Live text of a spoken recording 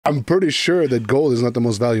I'm pretty sure that gold is not the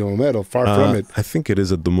most valuable metal. Far from it. I think it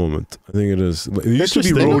is at the moment. I think it is. It used to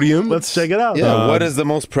be rhodium. Let's check it out. Yeah, what is the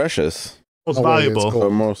most precious? Most valuable. Or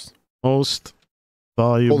most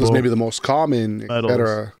valuable. Gold is maybe the most common,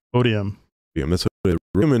 etc. Rhodium. Yeah, that's what it is.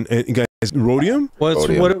 Rhodium and guys, rhodium? Are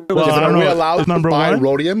we allowed to buy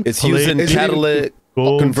rhodium? It's used in catalytic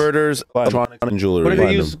converters, electronics, and jewelry. What do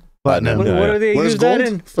they use? Platinum. What do they use that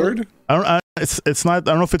in? Third? It's not. I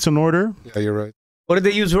don't know if it's in order. Yeah, you're right. What did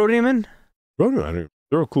they use rhodium in? Rhodium, I don't know.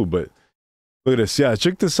 They're all cool, but look at this. Yeah,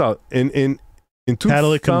 check this out. In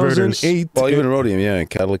Catalytic converters. 2008, well, even rhodium, yeah,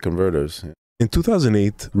 catalytic converters. Yeah. In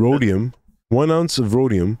 2008, rhodium, 1 ounce of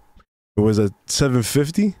rhodium, it was at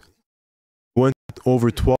 $750. Went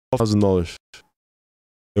over $12,000.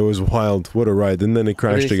 It was wild. What a ride! And then it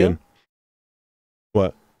crashed again.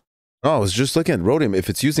 What? Oh, I was just looking at rhodium. If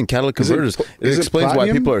it's used in catalytic converters, it explains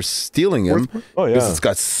why people are stealing them. Oh yeah, because it's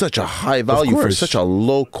got such a high value for such a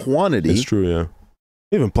low quantity. It's true, yeah.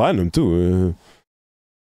 Even platinum too.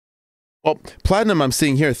 Well, platinum I'm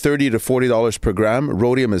seeing here $30 to $40 per gram.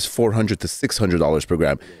 Rhodium is $400 to $600 per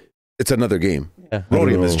gram. It's another game. Yeah.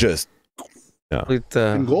 Rhodium is just. Yeah.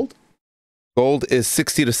 And gold? Gold is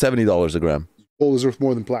 $60 to $70 a gram. Gold is worth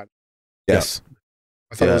more than platinum. Yes. Yeah.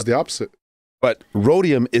 I thought it was the opposite. But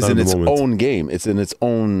rhodium is in its own game. It's in its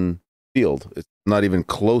own field. It's not even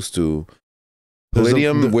close to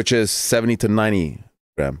palladium, which is 70 to 90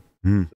 gram.